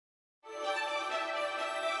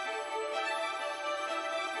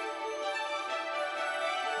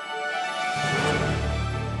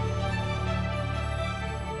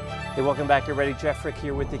Hey, welcome back everybody. Jeff Frick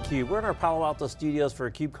here with theCUBE. We're in our Palo Alto studios for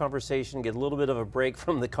a CUBE conversation, get a little bit of a break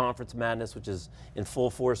from the conference madness, which is in full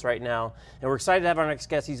force right now. And we're excited to have our next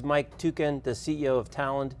guest. He's Mike Tuchen, the CEO of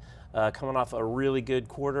Talend, coming off a really good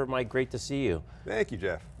quarter. Mike, great to see you. Thank you,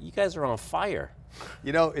 Jeff. You guys are on fire.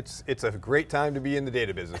 You know, it's a great time to be in the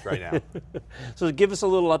data business right now. So give us a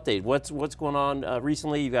little update. What's going on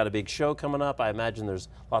recently? You've got a big show coming up. I imagine there's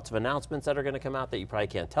lots of announcements that are going to come out that you probably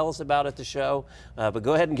can't tell us about at the show. But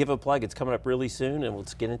go ahead and give a plug. It's coming up really soon and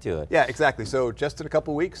let's get into it. Yeah, exactly. So just in a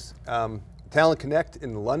couple weeks, Talend Connect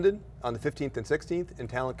in London on the 15th and 16th, and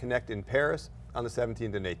Talend Connect in Paris on the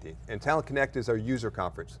 17th and 18th. And Talend Connect is our user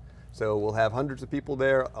conference. So we'll have hundreds of people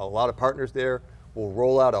there, a lot of partners there. We'll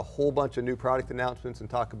roll out a whole bunch of new product announcements and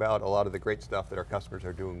talk about a lot of the great stuff that our customers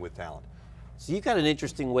are doing with Talend. So you've got an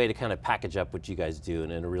interesting way to kind of package up what you guys do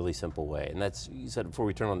in a really simple way. And that's, you said before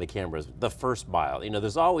we turn on the cameras, the first mile. You know,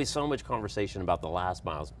 there's always so much conversation about the last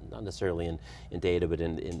miles, not necessarily in data, but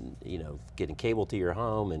in you know, getting cable to your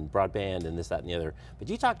home and broadband and this, that, and the other. But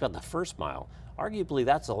you talked about the first mile. Arguably,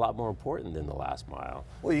 that's a lot more important than the last mile.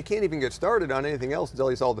 Well, you can't even get started on anything else until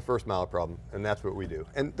you solve the first mile problem, and that's what we do.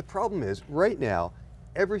 And the problem is, right now,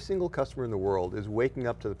 every single customer in the world is waking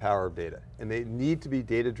up to the power of data, and they need to be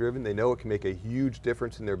data driven. They know it can make a huge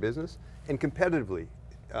difference in their business, and competitively,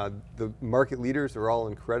 the market leaders are all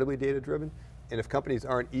incredibly data driven, and if companies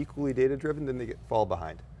aren't equally data driven, then they fall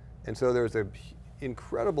behind. And so there's an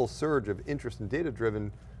incredible surge of interest in data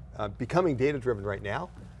driven, becoming data driven right now.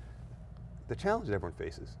 The challenge that everyone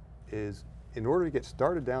faces is, in order to get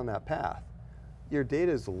started down that path, your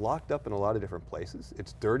data is locked up in a lot of different places.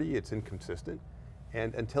 It's dirty, it's inconsistent,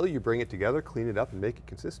 and until you bring it together, clean it up, and make it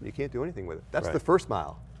consistent, you can't do anything with it. That's the first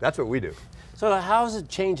mile. That's what we do. So how has it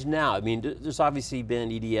changed now? I mean, there's obviously been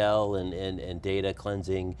EDL and data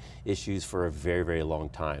cleansing issues for a very, very long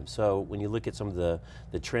time. So when you look at some of the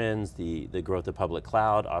trends, the growth of public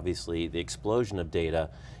cloud, obviously the explosion of data,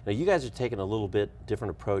 you guys are taking a little bit different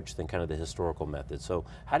approach than kind of the historical method. So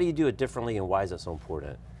how do you do it differently, and why is that so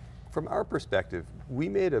important? From our perspective, we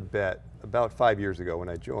made a bet about 5 years ago when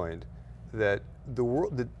I joined that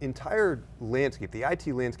the entire landscape, the IT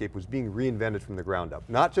landscape, was being reinvented from the ground up.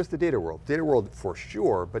 Not just the data world for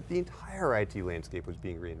sure, but the entire IT landscape was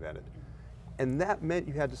being reinvented. And that meant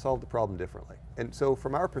you had to solve the problem differently. And so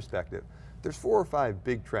from our perspective, there's 4 or 5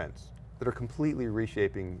 big trends that are completely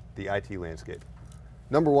reshaping the IT landscape.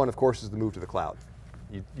 Number one, of course, is the move to the cloud.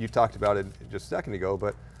 You talked about it just a second ago,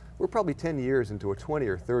 but we're probably 10 years into a 20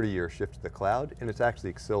 or 30 year shift to the cloud, and it's actually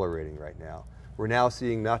accelerating right now. We're now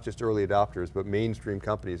seeing not just early adopters, but mainstream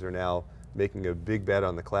companies are now making a big bet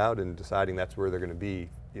on the cloud and deciding that's where they're going to be,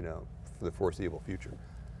 for the foreseeable future.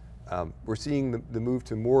 We're seeing the move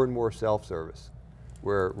to more and more self-service,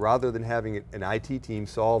 where rather than having an IT team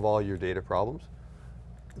solve all your data problems,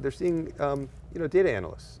 they're seeing data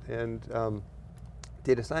analysts and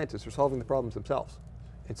data scientists are solving the problems themselves.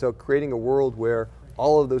 And so creating a world where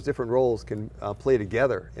all of those different roles can play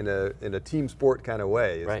together in a team sport kind of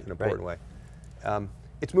way is an important way.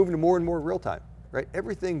 It's moving to more and more real time, right?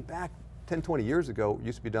 Everything back 10, 20 years ago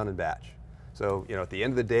used to be done in batch. So, at the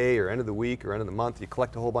end of the day or end of the week or end of the month, you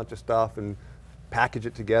collect a whole bunch of stuff and package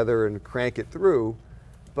it together and crank it through.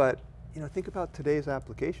 But, think about today's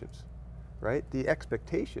applications, right? The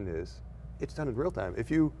expectation is it's done in real time. If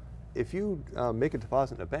you make a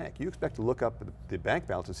deposit in a bank, you expect to look up the bank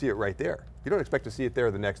balance and see it right there. You don't expect to see it there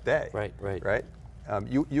the next day. Right?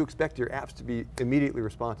 You expect your apps to be immediately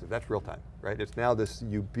responsive. That's real time, right? It's now this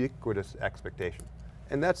ubiquitous expectation.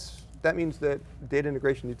 And that means that data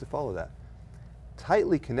integration needs to follow that.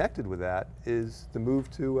 Tightly connected with that is the move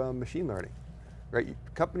to machine learning, right?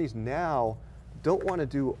 Companies now don't want to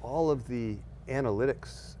do all of the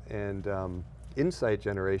analytics and insight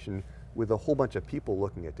generation with a whole bunch of people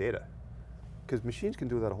looking at data. Because machines can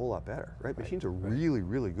do that a whole lot better, right? Machines are really,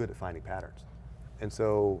 really good at finding patterns. And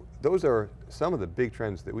so those are some of the big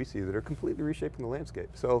trends that we see that are completely reshaping the landscape.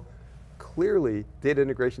 So clearly, data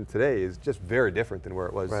integration today is just very different than where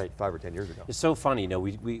it was 5 or 10 years ago. It's so funny,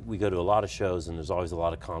 we go to a lot of shows and there's always a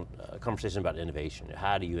lot of conversation about innovation.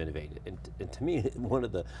 How do you innovate it? And to me, one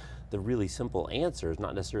of the really simple answers,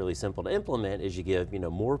 not necessarily simple to implement, is you give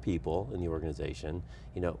more people in the organization,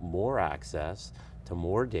 more access to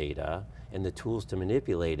more data and the tools to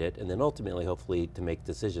manipulate it, and then ultimately, hopefully, to make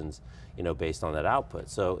decisions, based on that output.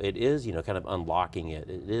 So it is, kind of unlocking it.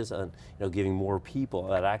 It is, giving more people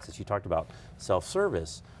that access. You talked about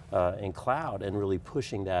self-service and cloud, and really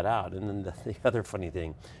pushing that out. And then the other funny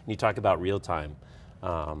thing, you talk about real time.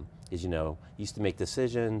 is, used to make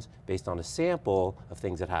decisions based on a sample of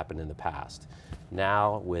things that happened in the past.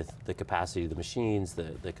 Now, with the capacity of the machines,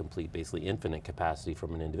 the complete, basically infinite capacity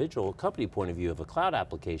from an individual company point of view of a cloud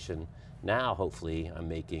application, now hopefully I'm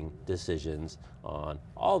making decisions on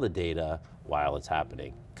all the data while it's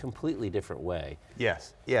happening. Completely different way.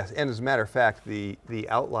 Yes, yes, and as a matter of fact, the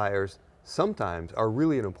outliers sometimes are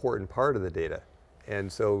really an important part of the data.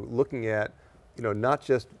 And so looking at, not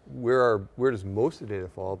just where does most of the data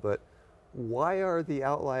fall, but why are the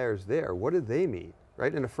outliers there? What do they mean,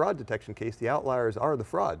 right? In a fraud detection case, the outliers are the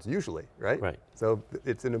frauds, usually, right? Right. So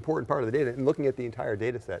it's an important part of the data, and looking at the entire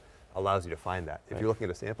data set allows you to find that. If you're looking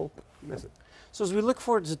at a sample, you miss it. So as we look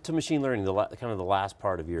forward to machine learning, kind of the last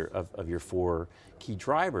part of your 4 key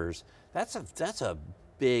drivers, that's a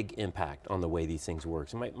big impact on the way these things work.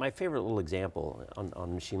 So my favorite little example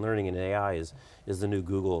on machine learning and AI is the new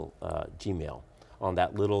Google Gmail, on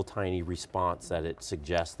that little tiny response that it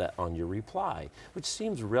suggests that on your reply, which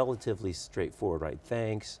seems relatively straightforward, right?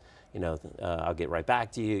 Thanks, I'll get right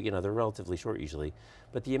back to you. They're relatively short usually.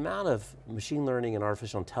 But the amount of machine learning and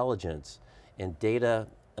artificial intelligence and data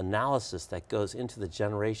analysis that goes into the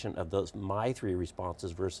generation of my 3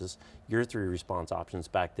 responses versus your 3 response options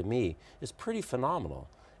back to me is pretty phenomenal.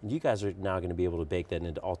 And you guys are now going to be able to bake that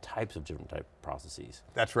into all types of different type of processes.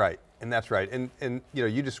 That's right, and that's right. And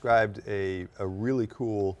you described a really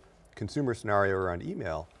cool consumer scenario around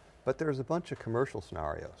email, but there's a bunch of commercial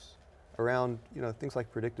scenarios around things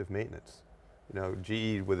like predictive maintenance.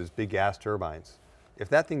 GE with its big gas turbines. If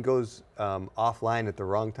that thing goes offline at the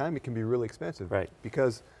wrong time, it can be really expensive. Right.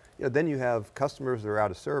 Because then you have customers that are out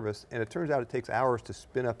of service, and it turns out it takes hours to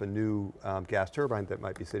spin up a new gas turbine that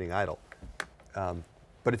might be sitting idle.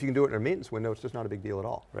 But if you can do it in a maintenance window, it's just not a big deal at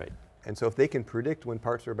all. Right. And so if they can predict when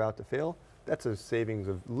parts are about to fail, that's a savings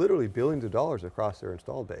of literally billions of dollars across their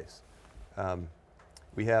installed base.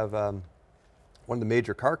 We have one of the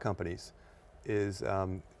major car companies did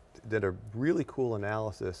a really cool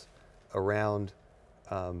analysis around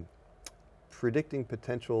predicting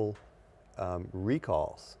potential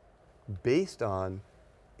recalls based on,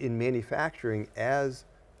 in manufacturing, as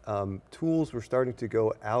tools were starting to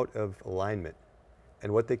go out of alignment.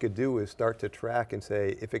 And what they could do is start to track and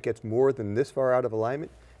say, if it gets more than this far out of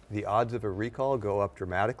alignment, the odds of a recall go up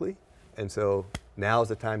dramatically. And so now is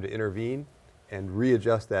the time to intervene and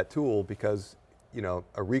readjust that tool, because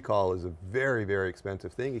a recall is a very, very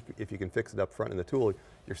expensive thing. If you can fix it up front in the tool,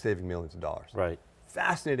 you're saving millions of dollars. Right.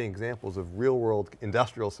 Fascinating examples of real world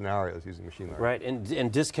industrial scenarios using machine learning. Right,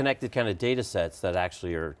 and disconnected kind of data sets that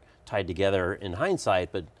actually are tied together in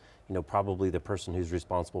hindsight, but probably the person who's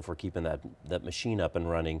responsible for keeping that machine up and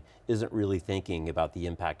running isn't really thinking about the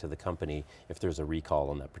impact to the company if there's a recall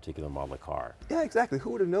on that particular model of car. Yeah, exactly.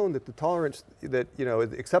 Who would have known that the tolerance, the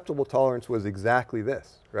acceptable tolerance was exactly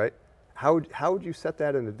this, right? How would you set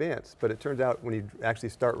that in advance? But it turns out when you actually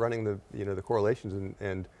start running the correlations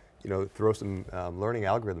and throw some learning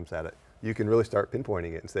algorithms at it, you can really start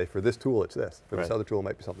pinpointing it and say, for this tool, it's this. For this other tool, it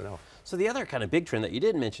might be something else. So the other kind of big trend that you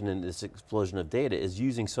didn't mention in this explosion of data is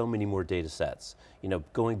using so many more data sets.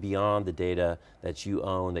 Going beyond the data that you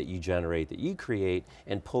own, that you generate, that you create,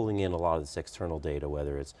 and pulling in a lot of this external data,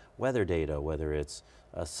 whether it's weather data, whether it's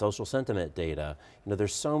social sentiment data.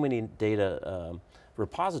 There's so many data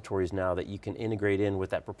repositories now that you can integrate in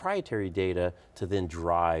with that proprietary data to then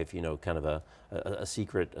drive, kind of a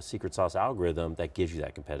secret sauce algorithm that gives you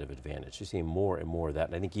that competitive advantage. You're seeing more and more of that.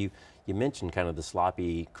 And I think you mentioned kind of the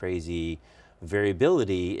sloppy, crazy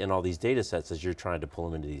variability in all these data sets as you're trying to pull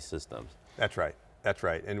them into these systems. That's right, that's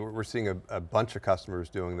right. And we're seeing a bunch of customers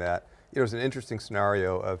doing that. There's an interesting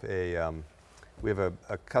scenario of we have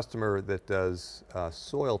a customer that does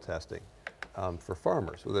soil testing for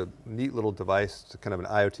farmers with a neat little device. It's kind of an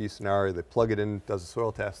IoT scenario. They plug it in, does a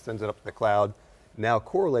soil test, sends it up to the cloud, now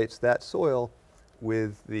correlates that soil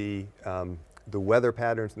with the weather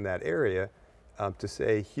patterns in that area to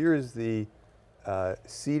say, here's the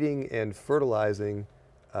seeding and fertilizing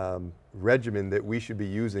regimen that we should be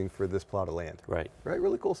using for this plot of land. Right. Right,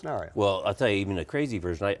 really cool scenario. Well, I'll tell you even a crazy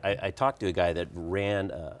version. I talked to a guy that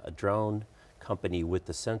ran a drone company with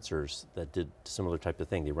the sensors that did a similar type of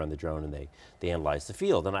thing. They run the drone and they analyze the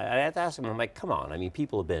field. And I had to ask him, I'm like, come on, I mean,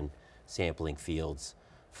 people have been sampling fields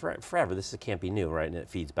forever. This can't be new, right? And it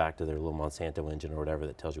feeds back to their little Monsanto engine or whatever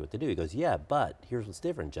that tells you what to do. He goes, yeah, but here's what's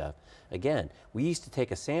different, Jeff. Again, we used to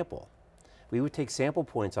take a sample. We would take sample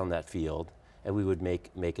points on that field and we would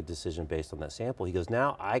make a decision based on that sample. He goes,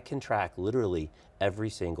 now I can track literally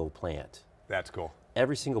every single plant. That's cool.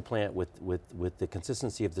 every single plant with the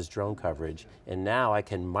consistency of this drone coverage, and now I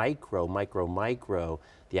can micro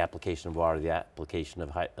the application of water, the application of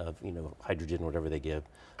hydrogen, whatever they give,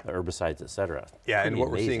 herbicides, et cetera. Yeah, Pretty and what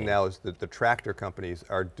amazing. we're seeing now is that the tractor companies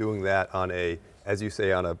are doing that on a, as you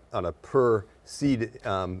say, on a per seed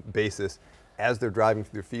basis as they're driving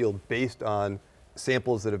through the field based on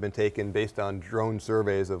samples that have been taken, based on drone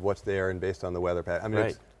surveys of what's there, and based on the weather pattern. I mean,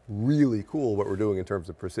 it's really cool what we're doing in terms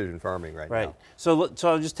of precision farming right now. So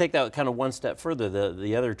I'll just take that kind of one step further.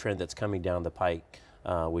 The other trend that's coming down the pike,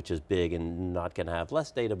 which is big and not going to have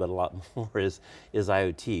less data but a lot more, is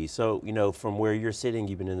IoT. So from where you're sitting,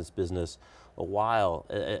 you've been in this business a while.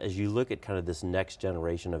 As you look at kind of this next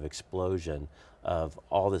generation of explosion of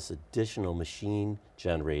all this additional machine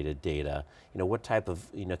generated data, what type of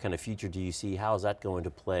kind of future do you see? How is that going to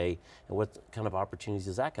play, and what kind of opportunities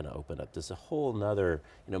is that going to open up? There's a whole nother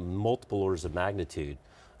multiple orders of magnitude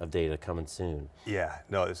of data coming soon. Yeah,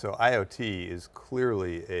 no, so IoT is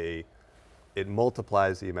clearly it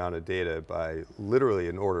multiplies the amount of data by literally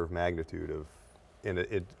an order of magnitude of,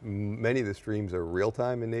 and many of the streams are real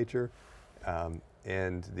time in nature,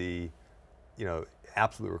 and the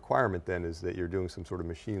absolute requirement then is that you're doing some sort of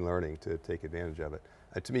machine learning to take advantage of it.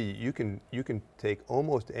 To me, you can take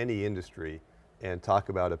almost any industry and talk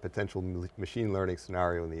about a potential machine learning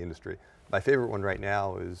scenario in the industry. My favorite one right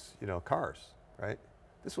now is cars, right?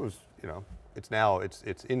 This was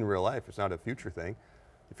it's in real life. It's not a future thing.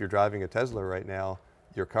 If you're driving a Tesla right now,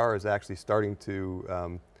 your car is actually starting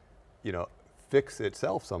to fix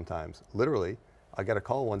itself sometimes. Literally, I got a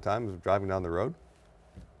call one time. I was driving down the road.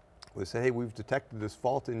 They said, hey, we've detected this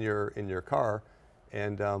fault in your car,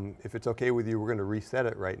 and if it's okay with you, we're going to reset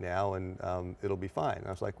it right now, and it'll be fine. And I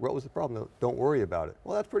was like, what was the problem? No, don't worry about it.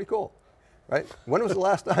 Well, that's pretty cool, right? When was the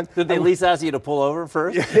last time? Did they at least ask you to pull over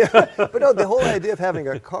first? Yeah, but no, the whole idea of having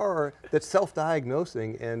a car that's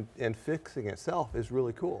self-diagnosing and fixing itself is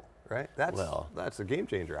really cool. Right? That's a game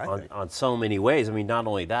changer, I think. On so many ways. I mean, not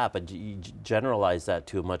only that, but you generalize that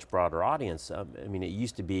to a much broader audience. I mean, it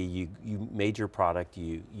used to be you made your product,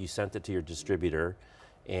 you sent it to your distributor,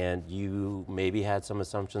 and you maybe had some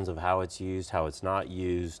assumptions of how it's used, how it's not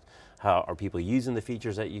used, how are people using the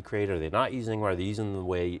features that you created, are they not using them, are they using them the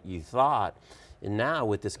way you thought? And now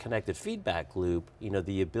with this connected feedback loop,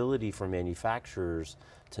 the ability for manufacturers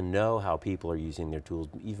to know how people are using their tools,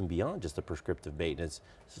 even beyond just the prescriptive maintenance,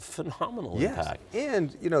 is a phenomenal impact.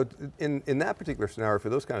 And in that particular scenario, for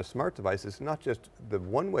those kind of smart devices, not just the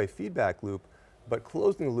one-way feedback loop, but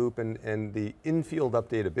closing the loop and the in-field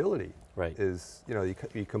updatability is,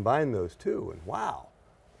 you combine those two, and wow,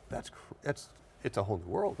 it's a whole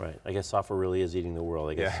new world. Right. I guess software really is eating the world.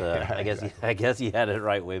 I guess. I guess you had it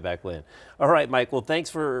right way back when. All right, Mike. Well, thanks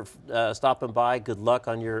for stopping by. Good luck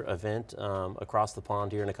on your event across the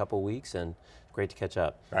pond here in a couple of weeks, and great to catch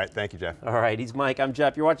up. All right. Thank you, Jeff. All right. He's Mike. I'm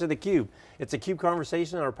Jeff. You're watching theCUBE. It's a CUBE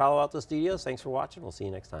conversation in our Palo Alto studios. Thanks for watching. We'll see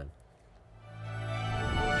you next time.